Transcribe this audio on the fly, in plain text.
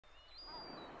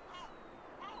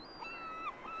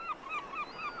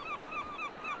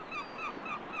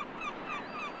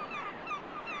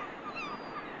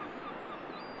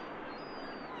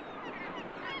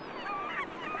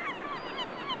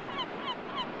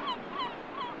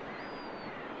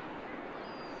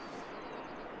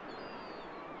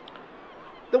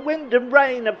The wind and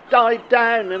rain have died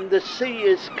down and the sea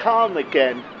is calm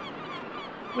again.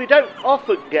 We don't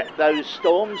often get those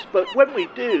storms, but when we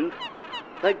do,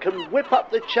 they can whip up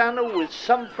the channel with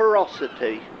some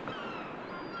ferocity.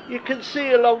 You can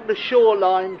see along the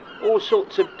shoreline all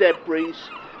sorts of debris,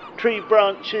 tree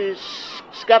branches,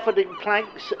 scaffolding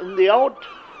planks and the odd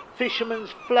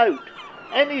fisherman's float.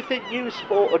 Anything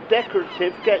useful or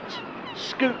decorative gets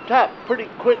scooped up pretty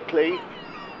quickly,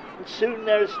 and soon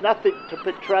there's nothing to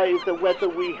betray the weather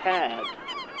we had.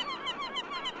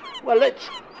 Well, let's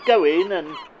go in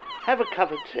and have a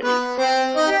cup of tea.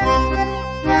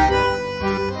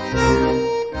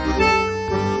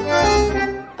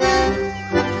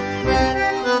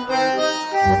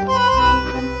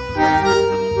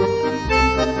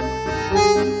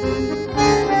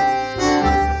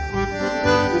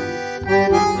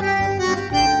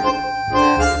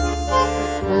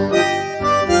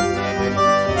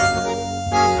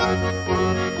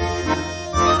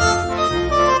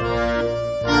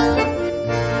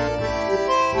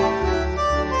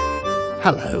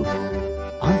 Hello,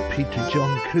 I'm Peter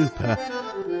John Cooper.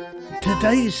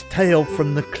 Today's tale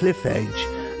from the cliff edge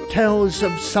tells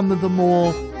of some of the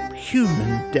more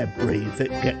human debris that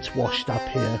gets washed up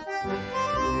here.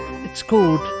 It's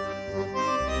called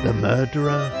The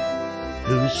Murderer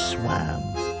Who Swam.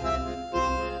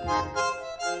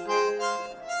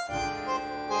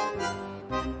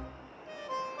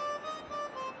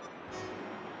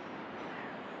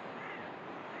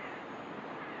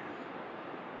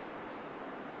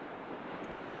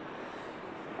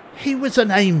 He was an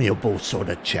amiable sort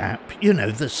of chap, you know,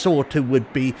 the sort who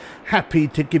would be happy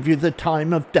to give you the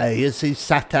time of day as he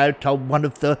sat out on one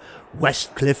of the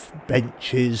West Cliff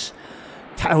benches,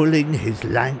 toweling his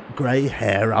lank grey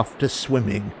hair after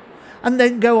swimming, and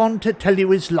then go on to tell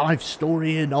you his life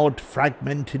story in odd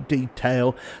fragmented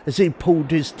detail as he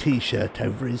pulled his t-shirt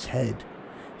over his head.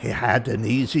 He had an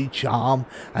easy charm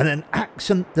and an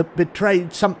accent that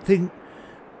betrayed something,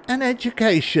 an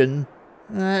education,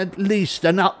 at least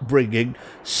an upbringing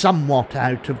somewhat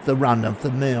out of the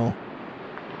run-of-the-mill.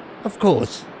 Of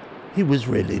course, he was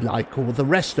really like all the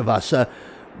rest of us, a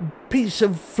piece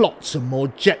of flotsam or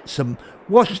jetsam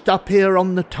washed up here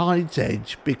on the tide's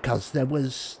edge because there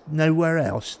was nowhere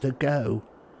else to go.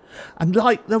 And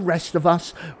like the rest of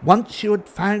us, once you had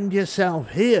found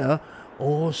yourself here,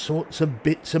 all sorts of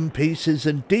bits and pieces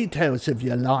and details of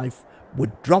your life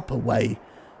would drop away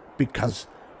because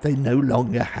they no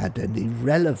longer had any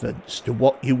relevance to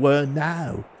what you were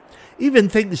now. Even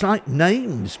things like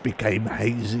names became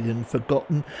hazy and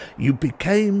forgotten. You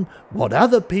became what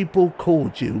other people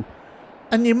called you,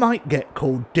 and you might get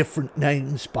called different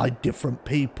names by different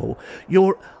people.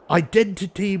 Your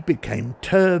identity became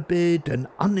turbid and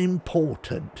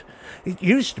unimportant. It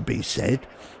used to be said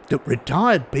that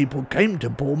retired people came to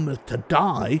Bournemouth to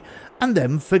die and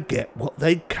then forget what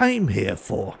they came here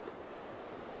for.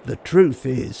 The truth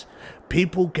is,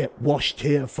 people get washed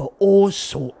here for all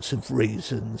sorts of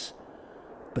reasons,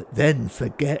 but then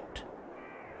forget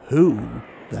who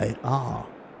they are.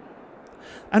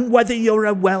 And whether you're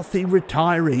a wealthy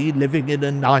retiree living in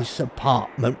a nice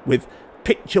apartment with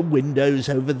picture windows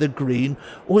over the green,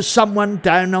 or someone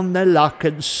down on their luck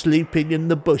and sleeping in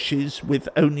the bushes with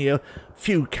only a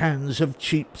few cans of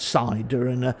cheap cider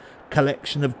and a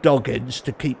collection of dog ends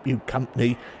to keep you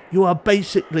company, you are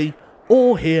basically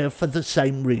all here for the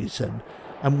same reason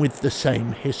and with the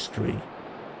same history.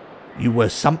 You were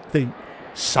something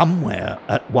somewhere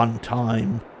at one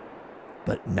time,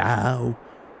 but now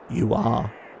you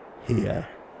are here.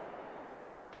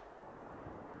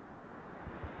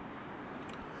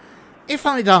 If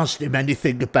I'd asked him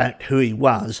anything about who he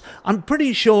was, I'm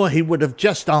pretty sure he would have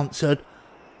just answered,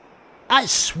 "I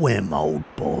swim, old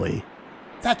boy.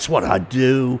 That's what I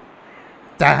do.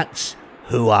 That's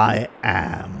who I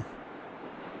am."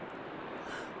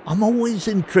 I'm always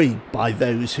intrigued by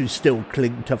those who still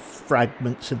cling to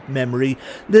fragments of memory,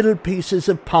 little pieces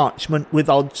of parchment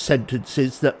with odd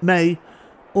sentences that may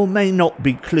or may not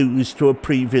be clues to a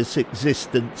previous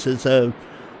existence as a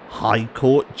High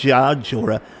Court judge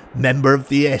or a member of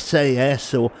the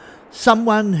SAS or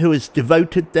someone who has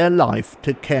devoted their life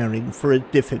to caring for a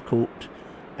difficult,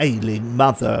 ailing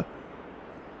mother.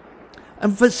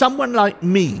 And for someone like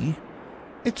me,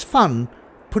 it's fun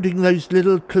putting those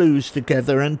little clues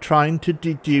together and trying to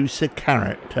deduce a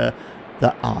character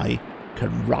that I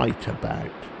can write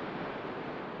about.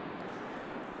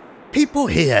 People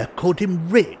here called him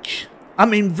Rich. I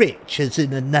mean rich as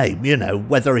in a name, you know,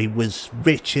 whether he was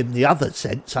rich in the other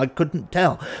sense I couldn't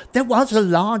tell. There was a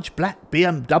large black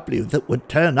BMW that would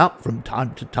turn up from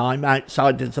time to time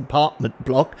outside his apartment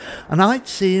block, and I'd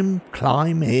see him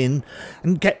climb in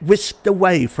and get whisked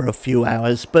away for a few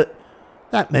hours, but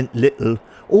that meant little.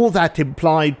 All that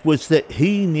implied was that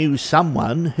he knew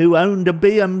someone who owned a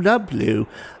BMW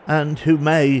and who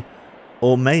may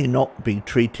or may not be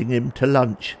treating him to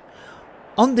lunch.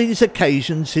 On these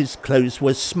occasions his clothes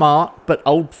were smart but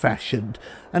old-fashioned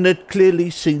and had clearly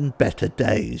seen better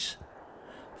days.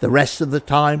 The rest of the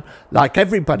time, like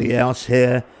everybody else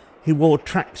here, he wore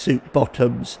tracksuit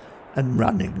bottoms and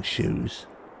running shoes.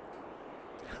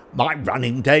 "My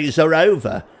running days are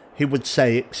over," he would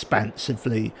say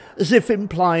expansively, as if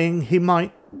implying he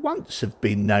might once have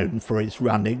been known for his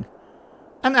running.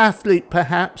 An athlete,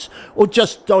 perhaps, or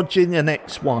just dodging an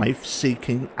ex-wife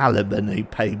seeking alimony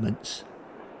payments.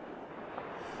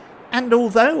 And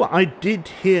although I did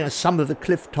hear some of the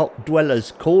cliff-top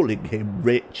dwellers calling him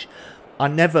rich, I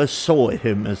never saw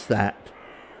him as that.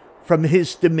 From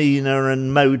his demeanour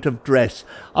and mode of dress,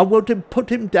 I would have put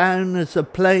him down as a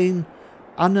plain,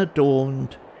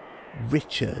 unadorned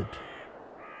Richard.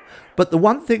 But the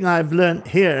one thing I've learnt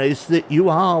here is that you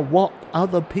are what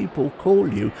other people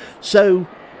call you, so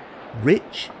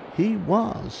rich he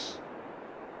was.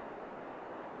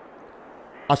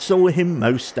 I saw him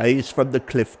most days from the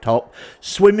cliff top,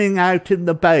 swimming out in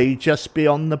the bay just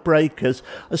beyond the breakers,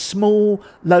 a small,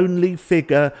 lonely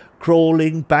figure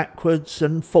crawling backwards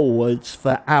and forwards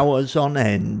for hours on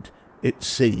end, it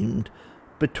seemed,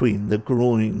 between the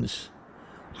groins.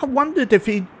 I wondered if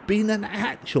he'd been an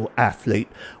actual athlete,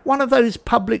 one of those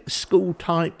public school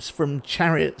types from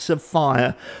Chariots of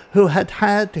Fire who had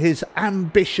had his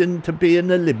ambition to be an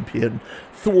Olympian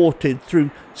thwarted through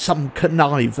some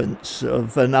connivance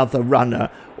of another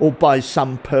runner or by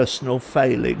some personal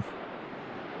failing.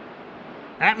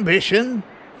 Ambition?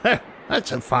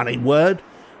 That's a funny word.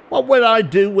 What would I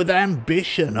do with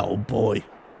ambition, old boy?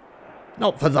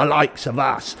 Not for the likes of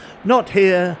us. Not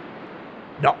here.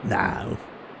 Not now.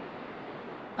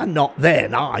 And not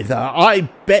then either. I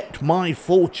bet my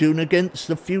fortune against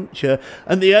the future,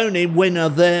 and the only winner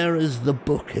there is the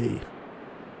bookie.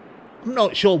 I'm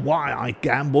not sure why I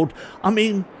gambled. I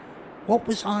mean, what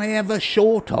was I ever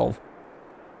short of?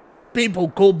 People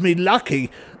called me lucky.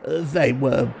 They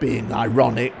were being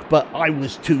ironic, but I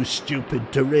was too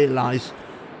stupid to realise.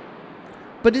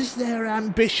 But is there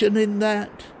ambition in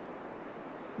that?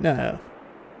 No.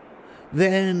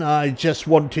 Then I just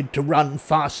wanted to run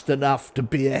fast enough to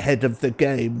be ahead of the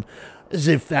game, as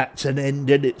if that's an end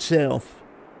in itself.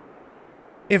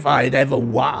 If I'd ever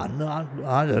won,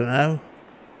 I don't know.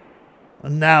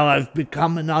 And now I've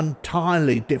become an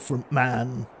entirely different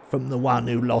man from the one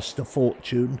who lost a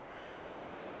fortune,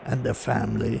 and a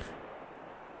family,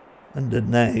 and a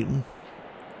name.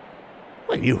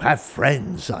 Well, you have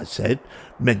friends, I said,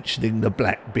 mentioning the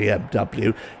black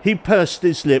BMW. He pursed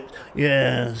his lips.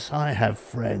 Yes, I have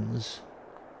friends.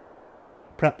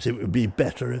 Perhaps it would be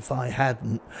better if I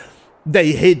hadn't.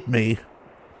 They hid me,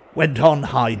 went on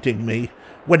hiding me,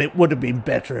 when it would have been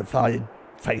better if I had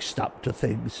faced up to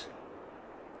things.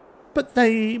 But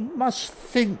they must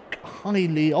think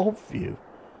highly of you.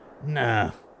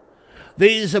 No.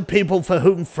 These are people for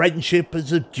whom friendship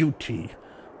is a duty,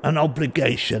 an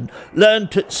obligation,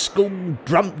 learnt at school,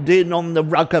 drummed in on the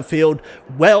rugger field,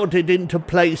 welded into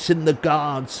place in the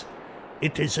Guards.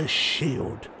 It is a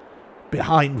shield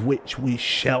behind which we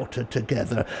shelter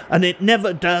together, and it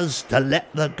never does to let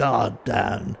the guard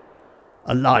down.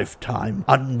 A lifetime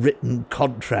unwritten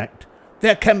contract.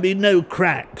 There can be no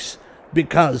cracks,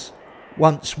 because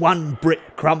once one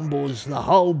brick crumbles, the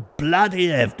whole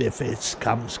bloody edifice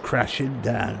comes crashing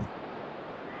down.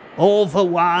 All for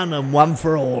one and one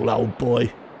for all, old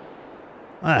boy.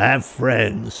 I have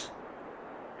friends.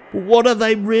 But what are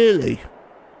they really?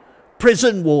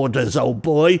 Prison warders, old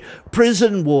boy.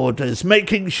 Prison warders,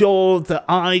 making sure that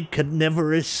I can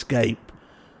never escape,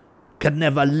 can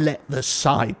never let the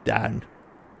side down.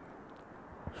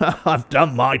 I've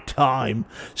done my time,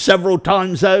 several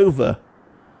times over.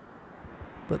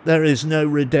 But there is no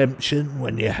redemption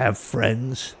when you have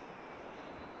friends.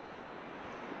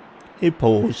 He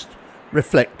paused,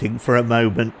 reflecting for a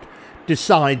moment,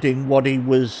 deciding what he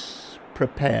was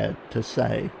prepared to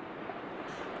say.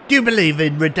 Do you believe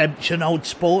in redemption, old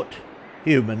sport?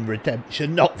 Human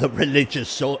redemption, not the religious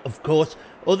sort, of course,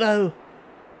 although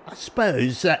I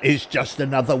suppose that is just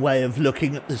another way of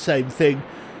looking at the same thing.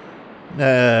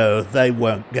 No, they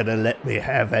weren't going to let me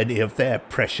have any of their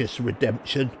precious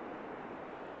redemption.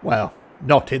 Well,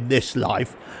 Not in this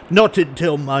life, not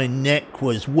until my neck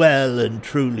was well and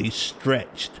truly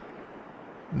stretched.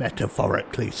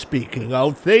 Metaphorically speaking,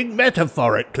 old thing,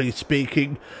 metaphorically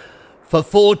speaking. For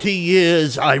 40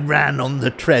 years I ran on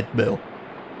the treadmill.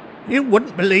 You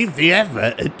wouldn't believe the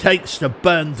effort it takes to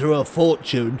burn through a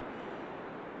fortune.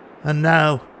 And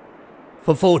now,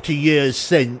 for 40 years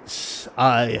since,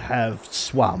 I have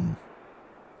swum.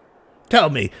 Tell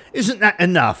me, isn't that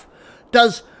enough?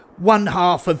 Does one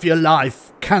half of your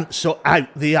life cancel out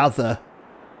the other?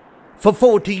 For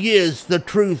 40 years the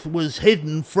truth was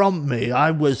hidden from me.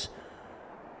 I was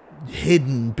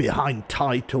hidden behind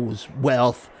titles,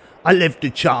 wealth. I lived a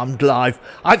charmed life.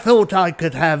 I thought I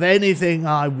could have anything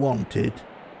I wanted.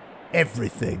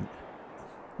 Everything.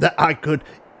 That I could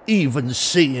even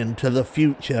see into the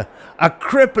future. A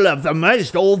cripple of the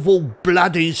most awful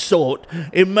bloody sort.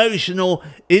 Emotional,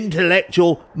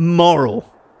 intellectual,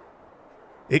 moral.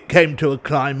 It came to a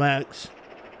climax.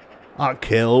 I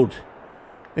killed.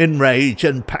 In rage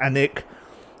and panic.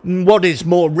 And what is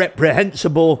more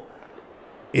reprehensible?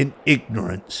 In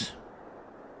ignorance.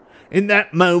 In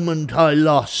that moment I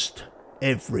lost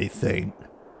everything.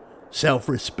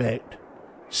 Self-respect,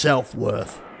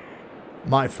 self-worth,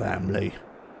 my family,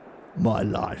 my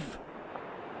life.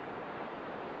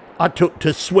 I took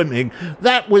to swimming.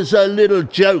 That was a little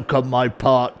joke on my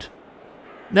part.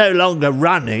 No longer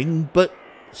running, but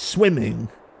swimming.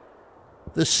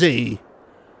 The sea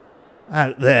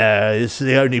out there is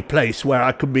the only place where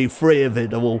I can be free of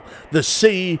it all. The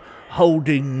sea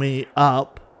holding me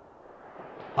up.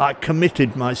 I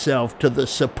committed myself to the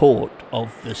support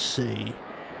of the sea.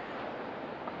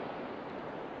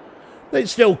 They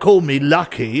still call me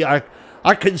lucky. I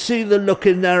can see the look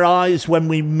in their eyes when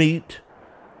we meet.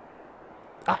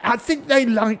 I think they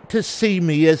like to see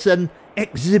me as an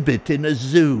exhibit in a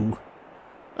zoo.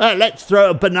 Let's throw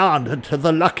a banana to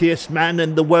the luckiest man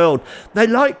in the world. They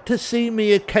like to see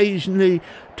me occasionally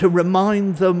to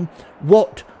remind them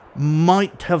what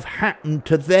might have happened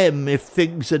to them if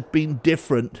things had been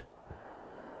different.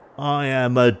 I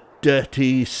am a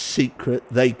dirty secret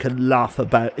they can laugh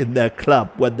about in their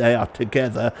club when they are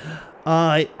together.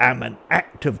 I am an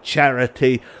act of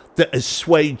charity that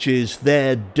assuages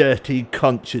their dirty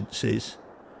consciences.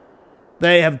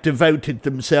 They have devoted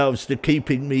themselves to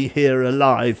keeping me here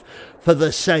alive for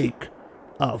the sake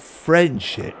of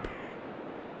friendship.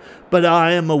 But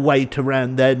I am a weight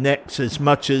around their necks as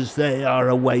much as they are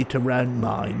a weight around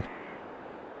mine.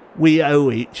 We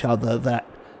owe each other that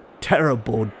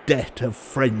terrible debt of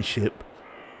friendship,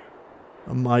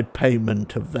 and my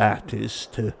payment of that is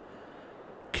to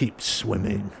keep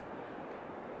swimming.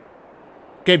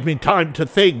 Gave me time to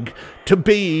think, to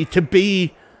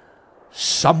be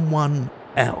someone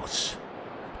else,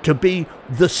 to be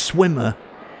the swimmer.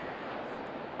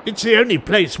 It's the only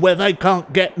place where they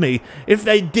can't get me. If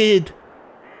they did,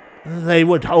 they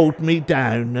would hold me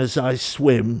down as I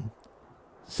swim,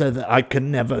 so that I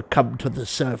can never come to the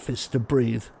surface to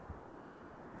breathe.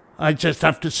 I just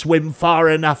have to swim far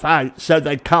enough out so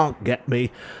they can't get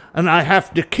me, and I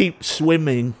have to keep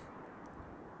swimming.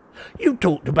 You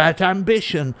talked about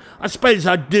ambition. I suppose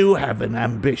I do have an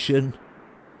ambition.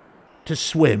 To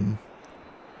swim.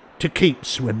 To keep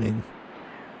swimming.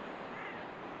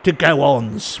 To go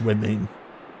on swimming.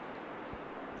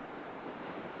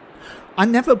 I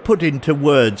never put into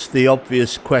words the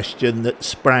obvious question that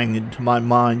sprang into my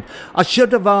mind. I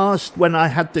should have asked when I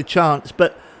had the chance,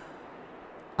 but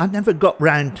I never got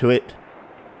round to it.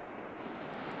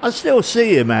 I still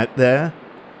see him out there,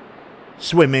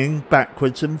 swimming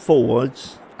backwards and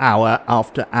forwards, hour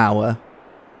after hour.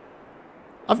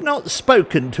 I've not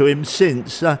spoken to him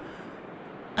since. I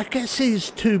guess he's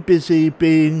too busy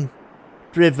being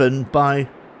driven by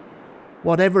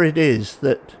whatever it is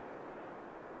that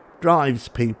drives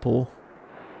people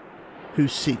who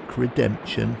seek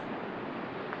redemption.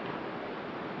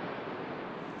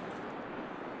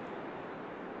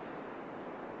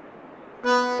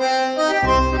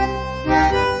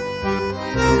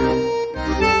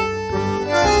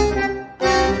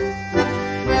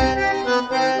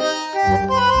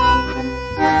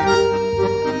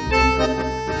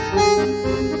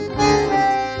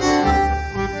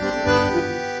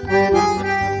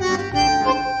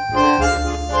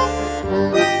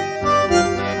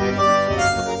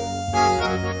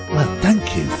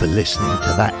 For listening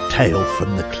to that tale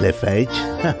from the cliff edge.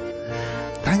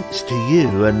 Thanks to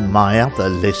you and my other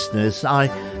listeners, I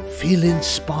feel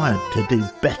inspired to do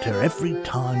better every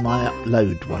time I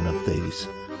upload one of these.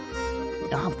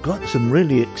 I've got some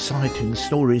really exciting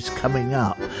stories coming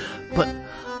up, but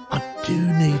I do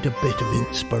need a bit of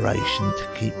inspiration to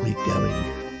keep me going.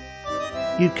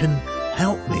 You can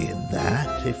help me in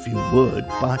that, if you would,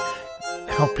 by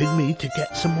helping me to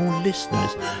get some more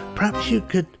listeners. Perhaps you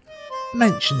could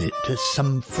mention it to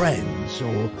some friends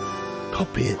or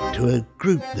copy it to a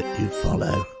group that you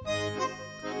follow.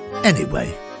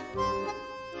 Anyway,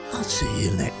 I'll see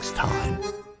you next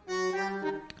time.